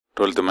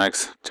12th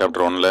maths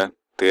chapter 1ல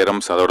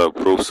theorems அதோட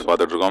proofs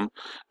பார்த்துட்டு இருக்கோம்.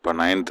 இப்போ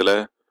 9th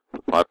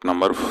பார்ட்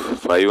நம்பர்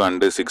 5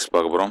 and 6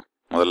 பார்க்க போகிறோம்.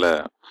 முதல்ல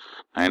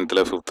 9th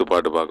 5th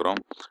பார்ட் பார்க்குறோம்.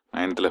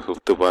 9th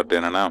 5th பார்ட்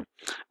என்னன்னா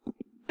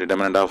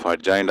determinant of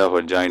adjoint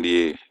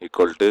A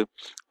equal to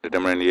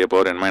determinant A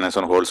power n minus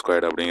 1 whole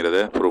squared அப்படிங்கிறத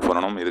ப்ரூஃப்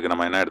பண்ணணும். இதுக்கு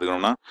நம்ம என்ன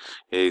எடுத்துக்கணும்னா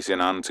A is a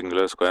non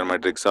singular square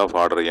matrix of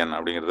order n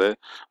அப்படிங்கிறது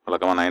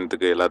வழக்கமாக 9th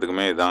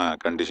எல்லாத்துக்குமே இதுதான்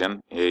கண்டிஷன்.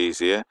 A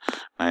is a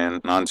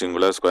நான்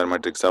singular square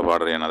matrix of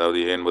order n, அதாவது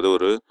A என்பது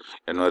ஒரு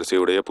n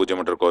வரிசையுடைய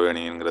பூஜ்ஜியமற்ற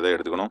கோவையணிங்கிறத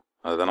எடுத்துக்கணும்.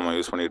 அதுதான் நம்ம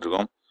யூஸ் பண்ணிட்டு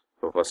இருக்கோம்.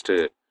 இப்போ ஃபர்ஸ்ட்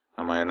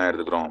நம்ம என்ன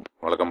எடுத்துக்கிறோம்,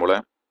 வழக்கம் போல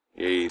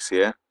A is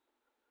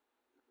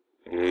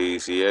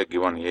a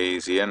given A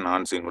is a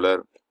non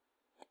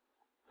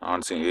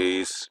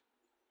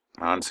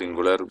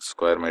singular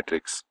square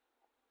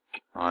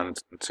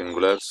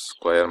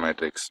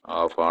matrix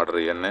of order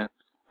n.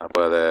 அப்போ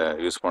அதை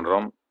யூஸ்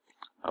பண்ணுறோம்.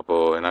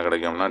 அப்போது என்ன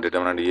கிடைக்கும்னா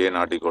determinant A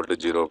not equal to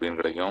 0 அப்படின்னு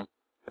கிடைக்கும்.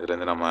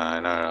 இதுலேருந்து நம்ம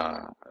என்ன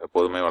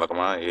எப்போதுமே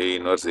வழக்கமாக A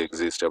inverse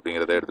exist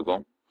அப்படிங்கிறத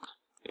எடுத்துக்கோம்.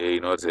 A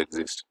inverse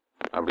exist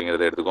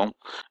அப்படிங்கிறத எடுத்துக்கோம்.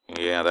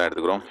 இங்கே அதான்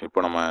எடுத்துக்கிறோம். இப்போ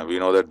நம்ம we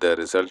know that the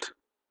result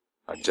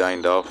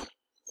adjoint A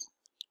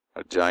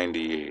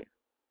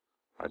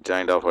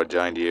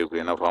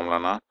க்கு என்ன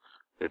ஃபார்முலானா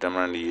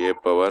determinant A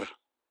power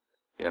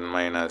n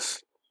minus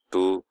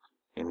 2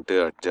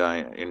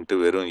 into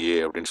வெறும் A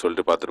அப்படின்னு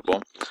சொல்லிட்டு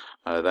பார்த்துருப்போம்.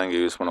 அதுதான் இங்கே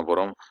யூஸ் பண்ண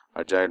போகிறோம்.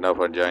 adjoint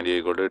A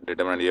equal to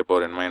determinant A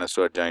power n minus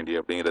 2 adjoint A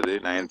அப்படிங்கிறது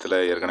 9th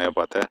ஏற்கனவே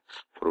பார்த்த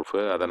ப்ரூஃபு.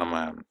 அதை நம்ம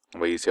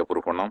ரொம்ப ஈஸியாக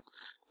ப்ரூஃப் பண்ணோம்.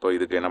 இப்போ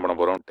இதுக்கு என்ன பண்ண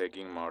போகிறோம்,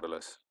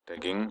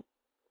 taking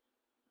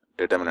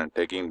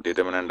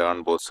determinant on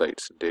both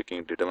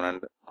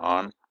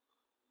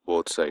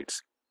sides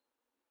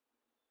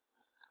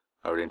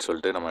அப்படின்னு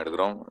சொல்லிட்டு நம்ம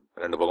எடுக்கிறோம்.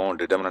 ரெண்டு பக்கமும்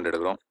டிட்டர்மினன்ட்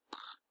எடுக்கிறோம்.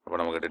 அப்போ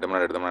நமக்கு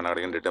டிட்டர்மினன்ட் எடுத்தோம்னா என்ன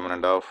கிடைக்கும்,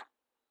 டிட்டர்மினன்ட் ஆஃப்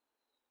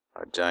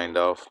adjoint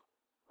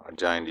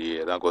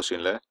A தான்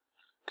கொஸ்டினில்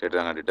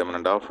கேட்டுருக்காங்க.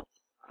 Determinant of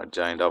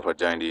adjoint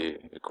A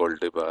equal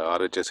to இப்போ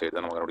RHS சைடு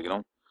தான் நம்ம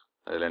கண்டுபிடிக்கணும்.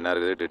 அதில் என்ன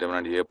இருக்குது,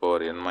 determinant A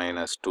power n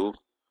minus 2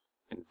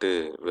 into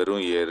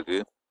வெறும் A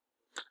இருக்குது.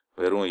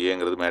 வெறும்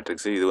ஏங்கிறது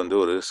மேட்ரிக்ஸு, இது வந்து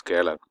ஒரு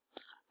ஸ்கேலர்.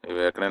 இது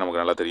ஏற்கனவே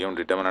நமக்கு நல்லா தெரியும்.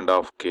 டிட்டர்மினன்ட்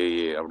ஆஃப்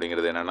KA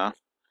அப்படிங்கிறது என்னென்னா,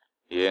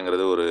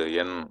 ஏங்கிறது ஒரு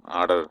n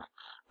order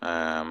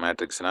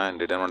மேட்ரிக்ஸ்னா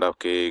determinant of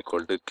K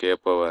equal to K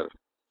power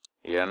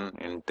n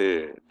into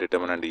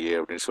determinant A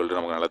அப்படின்னு சொல்லிட்டு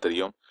நமக்கு நல்லா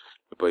தெரியும்.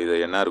 இப்போ இது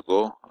என்ன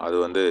இருக்கோ அது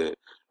வந்து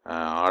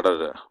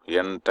ஆர்டர்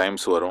n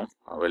டைம்ஸ் வரும்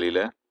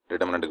வெளியில்,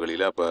 டிட்டர்மினன்ட்டுக்கு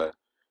வெளியில். அப்போ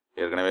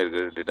ஏற்கனவே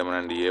இருக்குது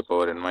determinant A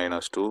power n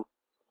minus 2.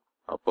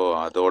 அப்போது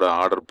அதோட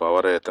ஆர்டர்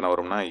பவர் எத்தனை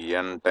வரும்னா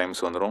n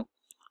டைம்ஸ் வந்துடும்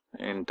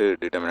இன்ட்டு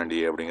டிட்டர்மினன்ட்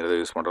A அப்படிங்கிறத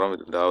யூஸ் பண்ணுறோம்.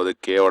 அதாவது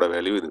கேவோட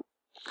வேல்யூ இது.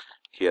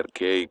 ஹியர்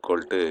K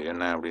ஈக்குவல் டு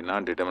என்ன அப்படின்னா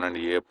determinant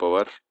A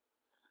power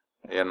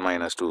n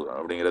minus 2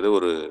 அப்படிங்கிறது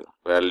ஒரு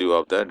வேல்யூ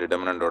ஆஃப் த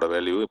டிட்டர்மினண்டோட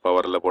வேல்யூ.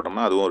 பவரில்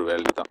போட்டோம்னா அதுவும் ஒரு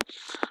வேல்யூ தான்.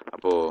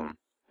 அப்போது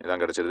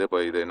இதான் கிடச்சிருது. இப்போ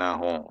இது என்ன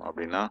ஆகும்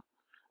அப்படின்னா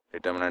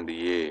determinant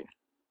A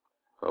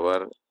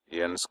power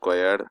n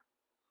squared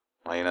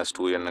minus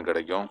 2n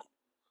கிடைக்கும்.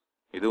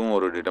 இதுவும்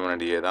ஒரு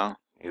டிட்டர்மினன்ட் A தான்.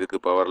 இதுக்கு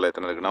பவரில்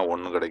எத்தனை இருக்குன்னா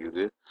 1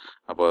 கிடைக்குது.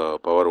 அப்போ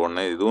பவர்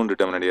 1. இதுவும்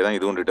டிட்டர்மினன்ட் A தான்,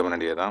 இதுவும்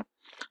டிட்டர்மினன்ட் A தான்.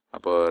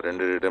 அப்போ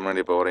ரெண்டு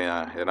டிட்டர்மினன்ட்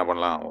பவரையும் என்ன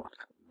பண்ணலாம்,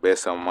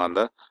 பேஸ் சமமாக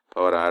இருந்தால்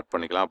பவர் ஆட்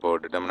பண்ணிக்கலாம்.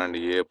 அப்போது டிட்டர்மினன்ட்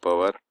A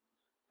பவர்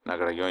என்ன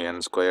கிடைக்கும், n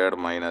squared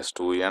minus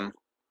 2n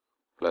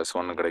plus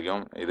 1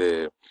 கிடைக்கும். இது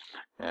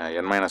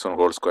n minus 1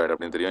 ஹோல் ஸ்கொயர்டு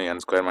அப்படின்னு தெரியும். n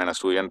square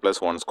minus 2n plus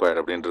 1 squared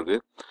அப்படின்னு இருக்கு.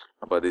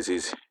 அப்போ this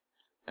is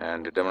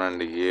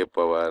determinant A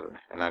power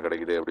என்ன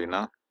கிடைக்குது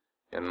அப்படின்னா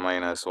n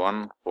minus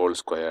 1 ஹோல்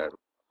ஸ்கொயர்டு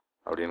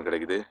அப்படின்னு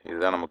கிடைக்குது.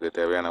 இதுதான் நமக்கு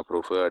தேவையான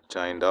proof.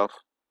 adjoint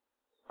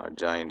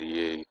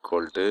A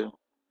equal to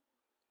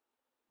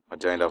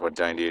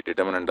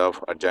determinant of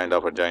adjoint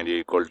A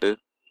equal to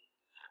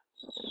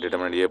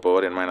determinant A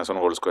power n minus 1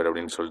 whole square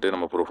அப்படின்னு சொல்லிட்டு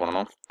நம்ம ப்ரூஃப்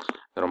பண்ணணும்.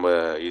 ரொம்ப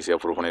ஈஸியாக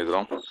ப்ரூஃப்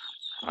பண்ணியிருக்கிறோம்.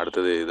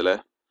 அடுத்தது இதில்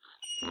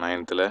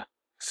 9th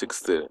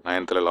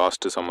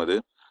லாஸ்ட்டு சம் இது.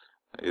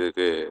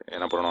 இதுக்கு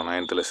என்ன பண்ணணும்,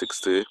 9th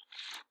 6th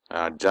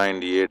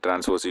adjoint A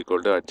transpose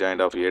equal to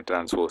adjoint of A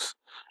transpose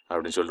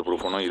அப்படின்னு சொல்லிட்டு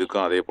ப்ரூஃப் பண்ணோம்.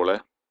 இதுக்கும் அதே போல்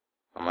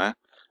நம்ம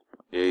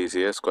A is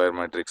a square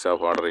matrix of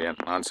order n,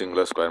 நான்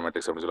சிங்குலர் ஸ்கொயர்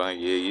மேட்ரிக்ஸ் அப்படின்னு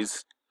சொல்லுவாங்க.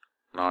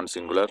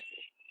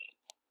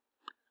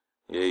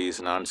 A is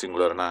நான்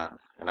சிங்குலர்னா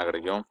என்ன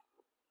கிடைக்கும்,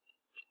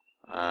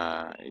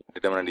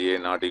 determinant A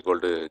not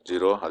equal to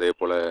 0. அதே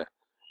போல்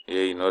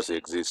A inverse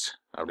exist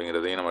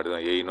அப்படிங்கிறதையும் நம்ம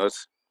எடுத்துக்கிறோம். A inverse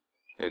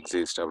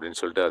exist அப்படின்னு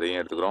சொல்லிட்டு அதையும்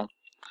எடுத்துக்கிறோம்.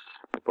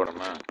 இப்போ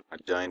நம்ம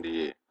adjoint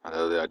A,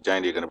 அதாவது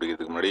adjoint A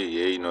கண்டுபிடிக்கிறதுக்கு முன்னாடி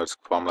A inverse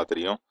ஃபார்முலா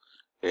தெரியும்.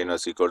 A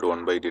inverse equal to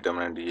 1 by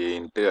determinant A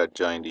into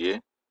adjoint A.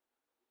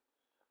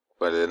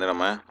 இப்போ இது வந்து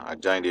நம்ம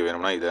adjoint A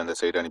வேணும்னா இதை அந்த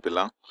சைடு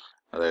அனுப்பிடலாம்.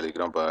 அதை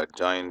எழுதிக்கிறோம். இப்போ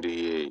adjoint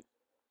A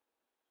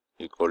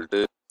equal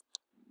to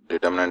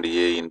determinant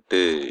A into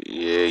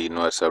A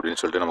inverse அப்படின்னு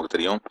சொல்லிட்டு நமக்கு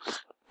தெரியும்.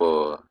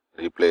 இப்போது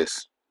ரீப்ளேஸ்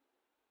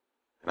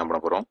என்ன பண்ண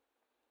போகிறோம்,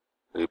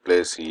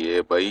 replace A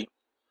by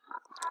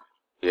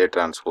A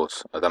transpose,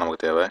 அதுதான்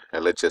நமக்கு தேவை.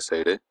 LHS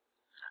side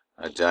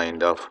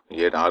adjoint of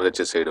A,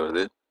 RHS side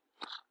வருது,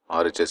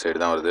 RHS சைடு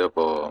தான் வருது.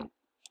 அப்போது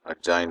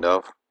adjoint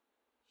of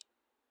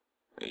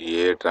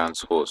A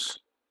transpose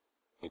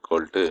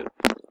equal to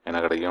என்ன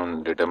கிடைக்கும்,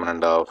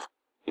 determinant of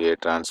A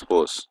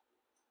transpose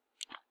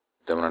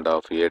determinant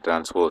of A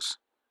transpose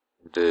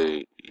into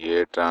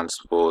A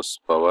transpose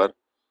power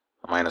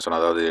 -1,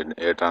 அதாவது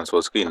A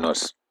transpose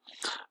இன்வர்ஸ்.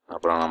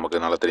 அப்புறம்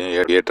நமக்கு நல்லா தெரியும்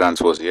A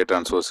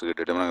டிரான்ஸ்போஸுக்கு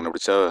டிட்டர்மினன்ட்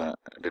கண்டுபிடிச்சா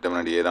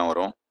டிட்டர்மினன்ட் A தான்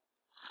வரும்.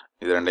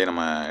 இது ரெண்டையும்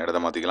நம்ம இடத்த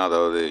மாற்றிக்கலாம்.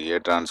 அதாவது A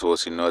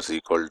transpose inverse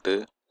equal to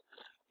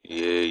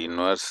A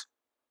inverse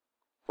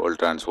whole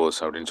transpose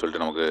அப்படின்னு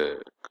சொல்லிட்டு நமக்கு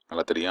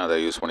நல்லா தெரியும். அதை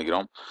யூஸ்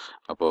பண்ணிக்கிறோம்.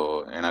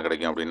 அப்போது என்ன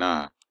கிடைக்கும் அப்படின்னா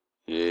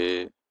A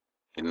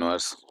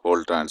இன்வர்ஸ்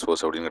ஹோல்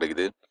டிரான்ஸ்போஸ் அப்படின்னு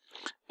கிடைக்குது.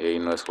 A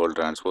inverse whole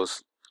transpose.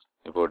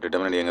 இப்போது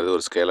டிட்டர்மினன்ட் ஏங்கிறது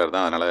ஒரு ஸ்கேலர்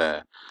தான், அதனால்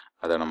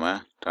அதை நம்ம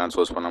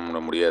டிரான்ஸ்போஸ்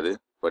பண்ண முடியாது.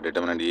 இப்போ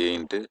determinant A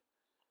into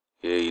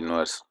A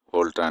inverse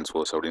whole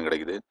transpose அப்படின்னு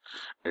கிடைக்குது.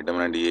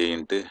 Determinant A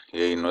into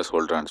A inverse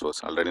whole transpose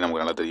already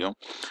நமக்கு நல்லா தெரியும்.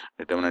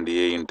 Determinant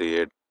A into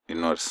A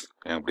inverse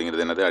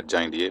அப்படிங்கிறது என்னது?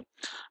 Adjoint A.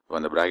 இப்போ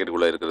அந்த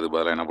ப்ராக்கெட்டுக்குள்ளே இருக்கிறதுக்கு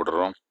பதிலாக என்ன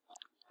போட்டுறோம்?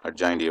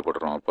 அட்ஜாயிண்ட் A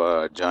போட்டுறோம். அப்போ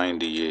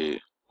அட்ஜாயிண்ட் A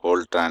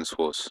ஹோல்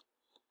டிரான்ஸ்போஸ்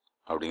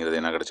அப்படிங்கிறது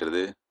என்ன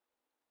கிடச்சிருது?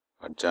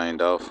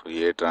 அட்ஜாயிண்ட் ஆஃப்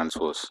A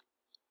டிரான்ஸ்போஸ்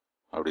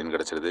அப்படின்னு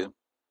கிடச்சிருது.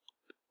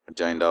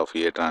 Adjoint of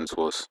A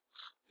transpose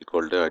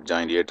equal to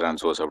adjoint A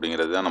transpose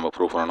அப்படிங்கிறது தான் நம்ம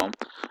ப்ரூவ் பண்ணணும்.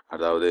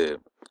 அதாவது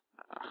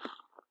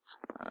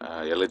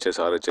LHS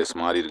RHS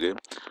மாறி இருக்குது.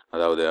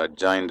 அதாவது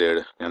அட்ஜாயிண்ட்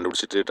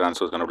கண்டுபிடிச்சிட்டு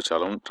டிரான்ஸ்போஸ்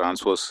கண்டுபிடிச்சாலும்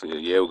டிரான்ஸ்போஸ்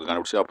ஏவுக்கு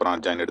கண்டுபிடிச்சி அப்புறம்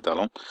அட்ஜாயிண்ட்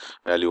எடுத்தாலும்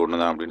வேல்யூ ஒன்று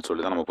தான் அப்படின்னு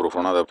சொல்லி தான் நம்ம ப்ரூவ்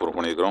பண்ணோம். அதை ப்ரூவ்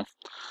பண்ணியிருக்கிறோம்.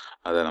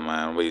 அதை நம்ம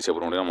ரொம்ப ஈஸியாக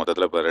ப்ரூவ் பண்ணிக்கிறோம்.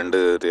 மொத்தத்தில் இப்போ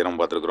 2 தியரம்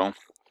பார்த்துருக்குறோம்.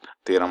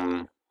 தியரம்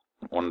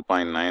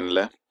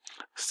 1.9ல்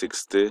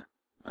 6th,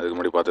 அதுக்கு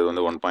முன்னாடி பார்த்தது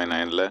வந்து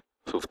 1.9ல்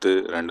 5th.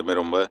 ரெண்டுமே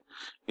ரொம்ப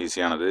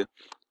ஈஸியானது.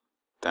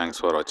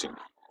 தேங்க்ஸ் ஃபார் வாட்சிங்.